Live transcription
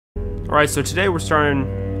Alright, so today we're starting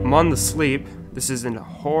Among the Sleep. This is a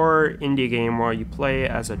horror indie game where you play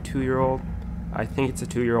as a 2-year-old. I think it's a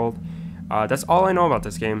 2-year-old. That's all I know about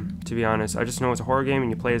this game, to be honest. I just know it's a horror game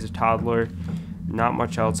and you play as a toddler. Not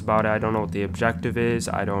much else about it. I don't know what the objective is.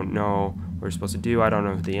 I don't know what we're supposed to do. I don't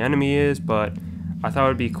know who the enemy is, but I thought it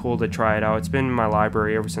would be cool to try it out. It's been in my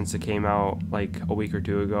library ever since it came out like a week or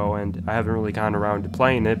two ago, and I haven't really gotten around to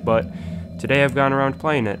playing it, but today I've gotten around to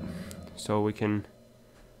playing it. So we can...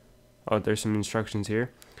 Oh, there's some instructions here.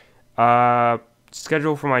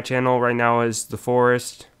 Schedule for my channel right now is The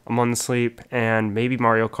Forest, Among the Sleep, and maybe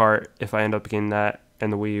Mario Kart if I end up getting that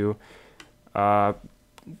and the Wii U.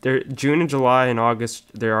 June and July and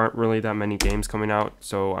August, there aren't really that many games coming out,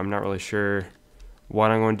 so I'm not really sure what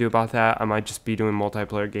I'm going to do about that. I might just be doing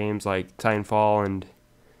multiplayer games like Titanfall, and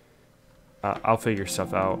I'll figure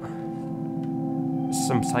stuff out.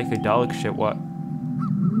 Some psychedelic shit, what?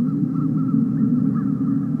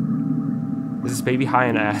 Is this baby high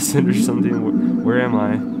in acid or something? Where am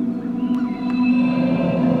I?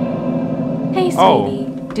 Hey, sweetie.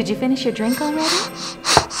 Oh. Did you finish your drink already?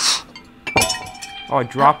 Oh, I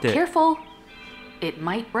dropped it. Careful. It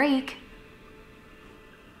might break.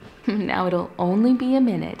 Now it'll only be a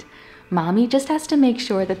minute. Mommy just has to make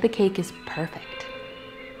sure that the cake is perfect.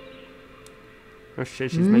 Oh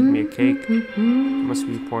shit, she's making me a cake. Must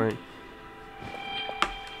be pouring.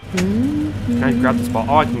 Can I grab this ball?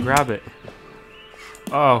 Oh, I can grab it.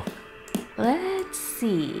 Oh. Let's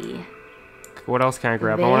see. What else can I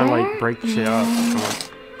grab? I want to like break shit up. Come on.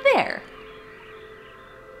 There.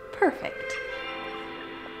 Perfect.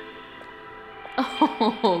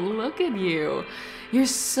 Oh, look at you. You're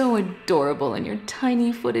so adorable in your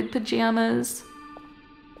tiny footed pajamas.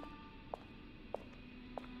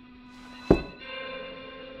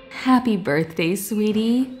 Happy birthday,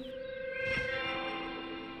 sweetie.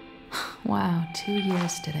 Wow, 2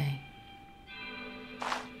 years today.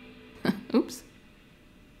 Oops.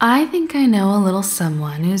 I think I know a little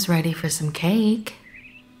someone who's ready for some cake.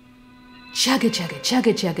 Chugga chugga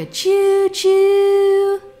chugga chugga choo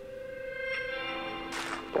choo.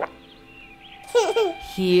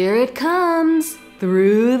 Here it comes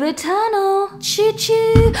through the tunnel. Choo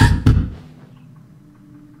choo.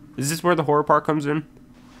 Is this where the horror part comes in?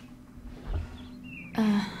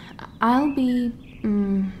 I'll be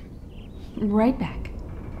right back.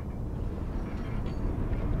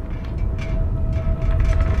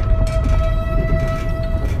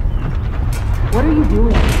 What are you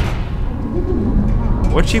doing?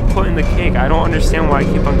 What'd she put in the cake? I don't understand why I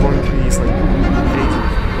keep on going through these like phases.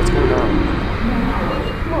 What's going on?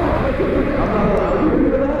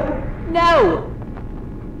 No!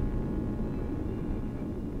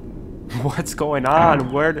 What's going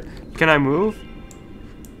on? Where can I move?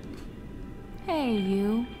 Hey,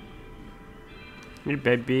 you. Hey,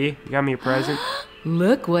 baby, you got me a present.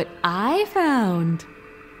 Look what I found.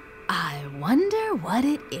 I wonder what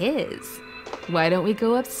it is. Why don't we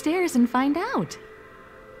go upstairs and find out?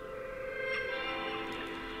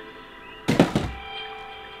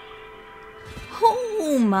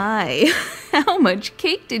 Oh my, how much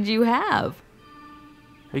cake did you have?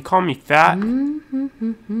 Are you calling me fat?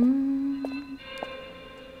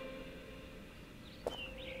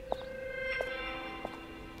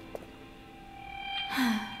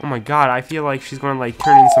 Oh my god, I feel like she's gonna like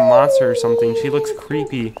turn into some monster or something. She looks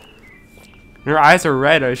creepy. Her eyes are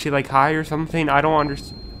red. Is she like high or something? I don't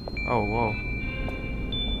understand. Oh, whoa.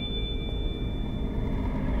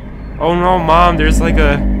 Oh no, Mom, there's like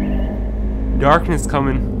a darkness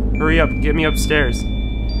coming. Hurry up, get me upstairs.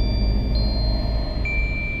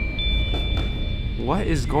 What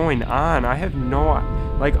is going on? I have no...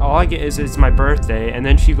 Like, all I get is it's my birthday, and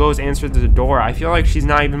then she goes answer the door. I feel like she's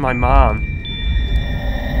not even my mom.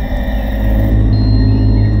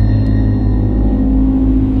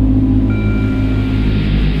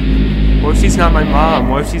 What if she's not my mom?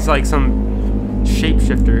 What if she's like some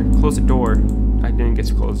shapeshifter? Close the door. I didn't get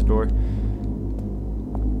to close the door.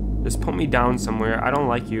 Just put me down somewhere. I don't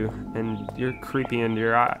like you. And you're creepy and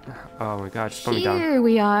you're... Oh my god, just put me down. Here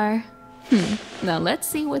we are. Now let's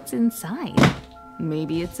see what's inside.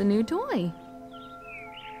 Maybe it's a new toy.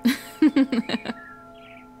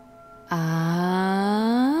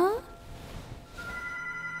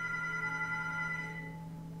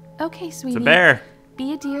 Okay, sweetie. It's a bear.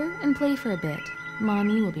 Be a dear and play for a bit.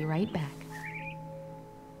 Mommy will be right back.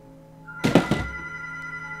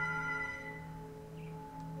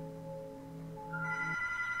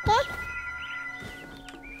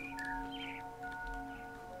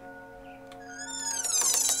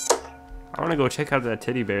 I want to go check out that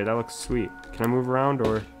teddy bear. That looks sweet. Can I move around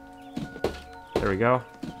or... There we go.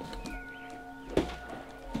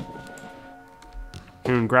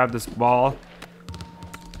 can grab this ball.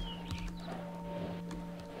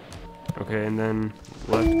 Okay, and then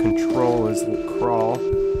left control is crawl.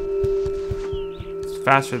 It's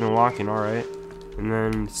faster than walking, alright. And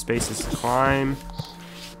then space is climb.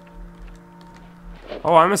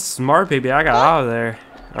 Oh, I'm a smart baby. I got out of there.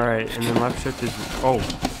 Alright, and then left shift is... Oh,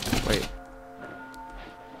 wait.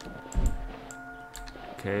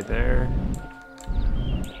 Okay, there.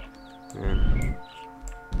 And...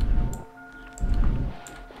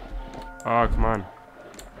 Oh, come on.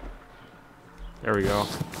 There we go.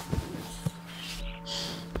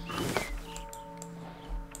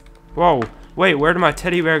 Whoa, wait, where did my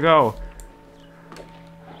teddy bear go?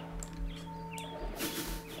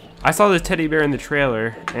 I saw the teddy bear in the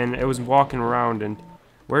trailer, and it was walking around, and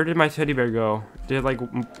where did my teddy bear go? Did like...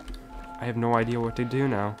 I have no idea what to do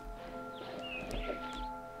now.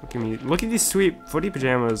 Look at me. Look at these sweet footy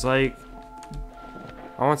pajamas, like...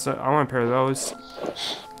 I want a pair of those.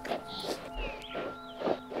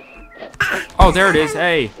 Oh, there it is,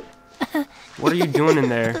 hey! What are you doing in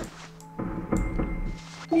there?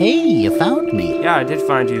 Hey, you found me. Yeah, I did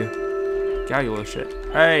find you. God, you little shit.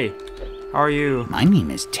 Hey, how are you? My name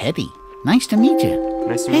is Teddy. Nice to meet you.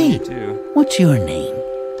 Nice to meet you too. What's your name?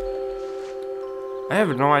 I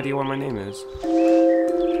have no idea what my name is.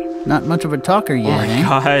 Not much of a talker yet, Oh my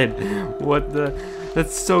eh? god, what the...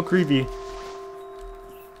 That's so creepy.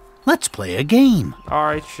 Let's play a game.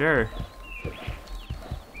 Alright, sure.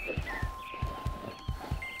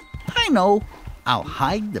 I know. I'll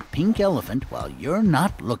hide the pink elephant while you're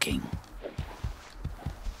not looking.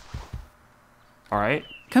 Alright.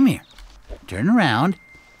 Come here. Turn around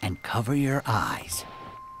and cover your eyes.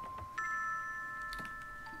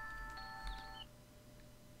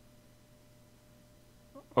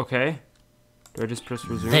 Okay. Do I just press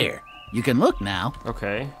resume? There. You can look now.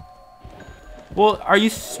 Okay. Well, are you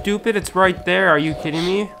stupid? It's right there. Are you kidding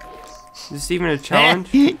me? Is this even a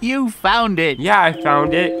challenge? You found it. Yeah, I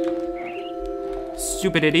found it.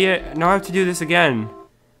 Stupid idiot. Now I have to do this again.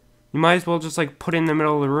 You might as well just like put it in the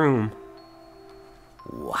middle of the room.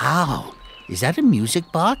 Wow. Is that a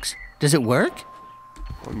music box? Does it work?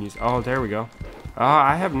 What music? Oh, there we go.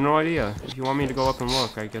 I have no idea. If you want me to go up and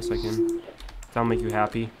look, I guess I can. That'll make you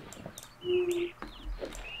happy.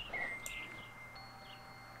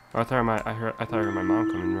 Oh, I thought I heard my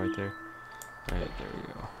mom coming right there. Alright, there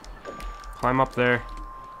we go. Climb up there.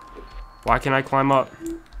 Why can't I climb up?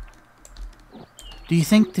 Do you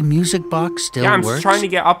think the music box still Yeah, I'm works? just trying to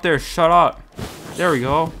get up there. Shut up. There we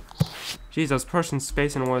go. Jeez, I was pushing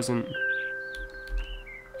space and it wasn't.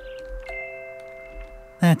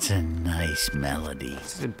 That's a nice melody.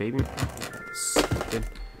 Is this a baby? Stupid.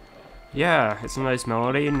 Yeah, it's a nice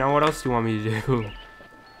melody. Now what else do you want me to do?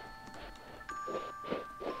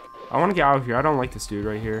 I want to get out of here. I don't like this dude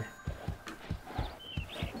right here.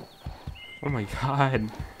 Oh my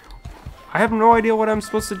god. I have no idea what I'm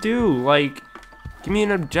supposed to do. Like, give me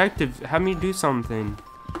an objective. Have me do something.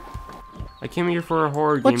 I came here for a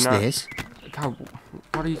horror game. What's this? God,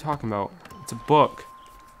 what are you talking about? It's a book.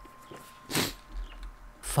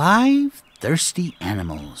 5 thirsty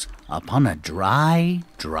animals upon a dry,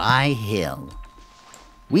 dry hill.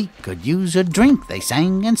 We could use a drink, they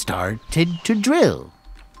sang and started to drill.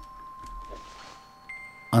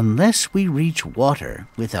 Unless we reach water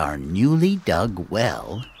with our newly dug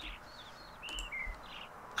well,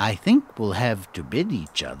 I think we'll have to bid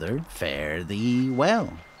each other fare thee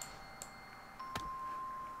well.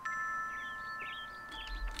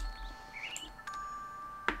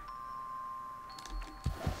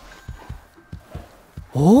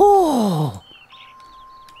 Oh!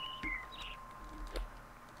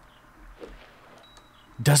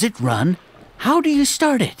 Does it run? How do you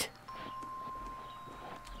start it?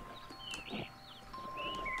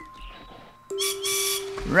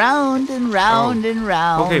 Round and round and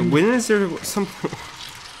round. Okay, when is there something?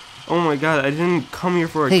 Oh my god, I didn't come here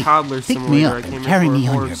for a Hey, toddler pick simulator. me up I came and here carry for a me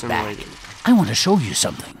on horror your simulator. back. I want to show you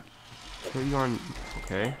something. Carry you on.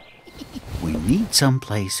 Okay. We need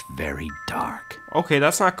someplace very dark. Okay,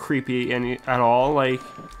 that's not creepy at all. Like.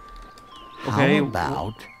 Okay. How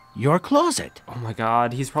about your closet? Oh my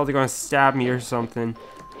god, he's probably gonna stab me or something.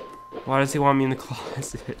 Why does he want me in the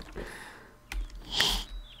closet?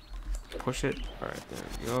 Push it. Alright, there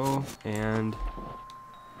we go. And...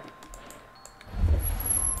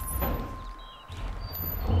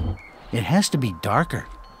 It has to be darker.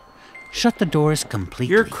 Shut the doors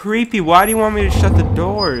completely. You're creepy. Why do you want me to shut the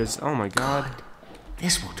doors? Oh my god.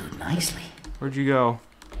 This will do nicely. Where'd you go?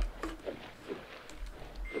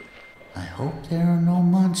 I hope there are no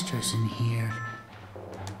monsters in here.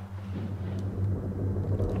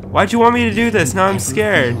 Why'd you want me to do this? Now I'm Never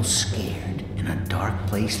scared. feel scared in a dark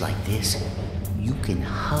place like this, you can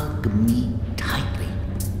hug me tightly.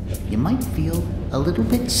 You might feel a little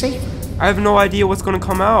bit safer. I have no idea what's gonna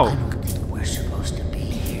come I out. don't think we're supposed to be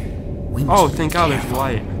here. We Oh, must be thank God there's careful.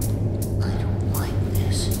 light. I don't like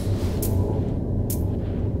this.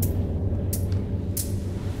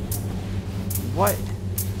 What?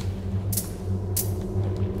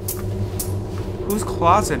 Whose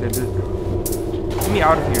closet is it? Get me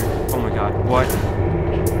out of here. Oh my God, what?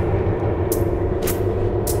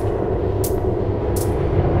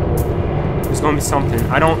 There's gonna be something.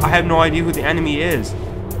 I have no idea who the enemy is.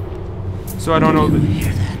 So I don't know. You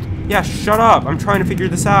hear that? Yeah, shut up. I'm trying to figure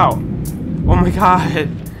this out. Oh my God.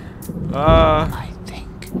 I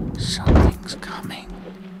think something's coming.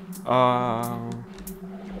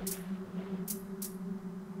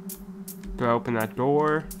 Do I open that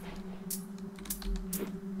door?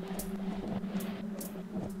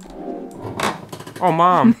 Oh,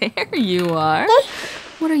 Mom. There you are.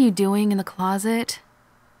 What are you doing in the closet?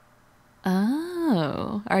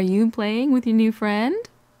 Oh, are you playing with your new friend?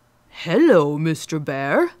 Hello, Mr.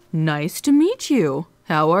 Bear. Nice to meet you.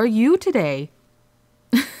 How are you today?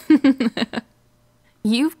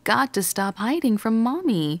 You've got to stop hiding from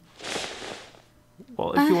Mommy.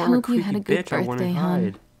 Well, if I you weren't a hope you creepy had a good bitch, I wouldn't birthday,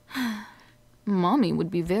 hon. hide. Mommy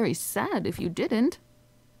would be very sad if you didn't.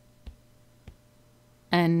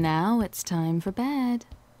 And now it's time for bed.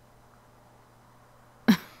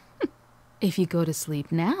 If you go to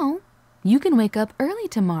sleep now, you can wake up early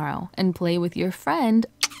tomorrow and play with your friend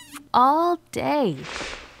all day.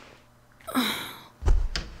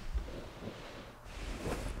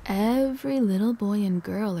 Every little boy and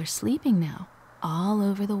girl are sleeping now, all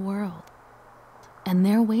over the world. And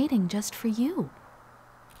they're waiting just for you.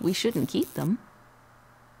 We shouldn't keep them.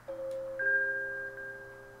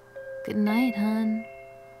 Good night, hon.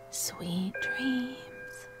 Sweet dreams.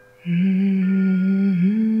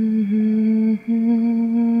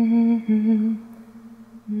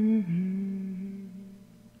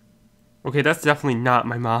 Okay, that's definitely not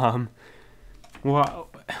my mom. Wow.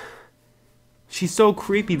 She's so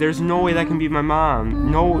creepy. There's no way that can be my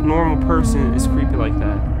mom. No normal person is creepy like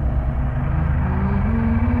that.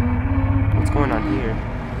 What's going on here?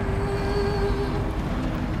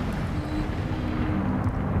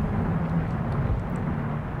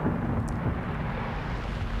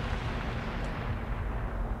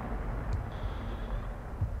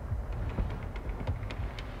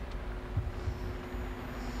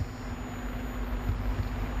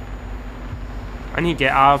 I need to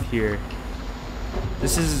get out of here.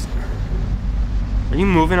 This is... Are you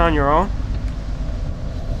moving on your own?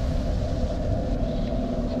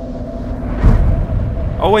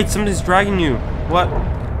 Oh wait, somebody's dragging you. What?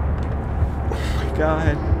 Oh my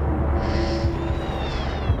God.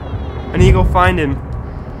 I need to go find him.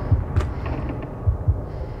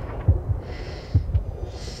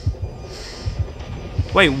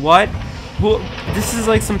 Wait, what? Well, this is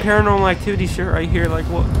like some paranormal activity shit right here. Like,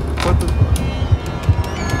 what the...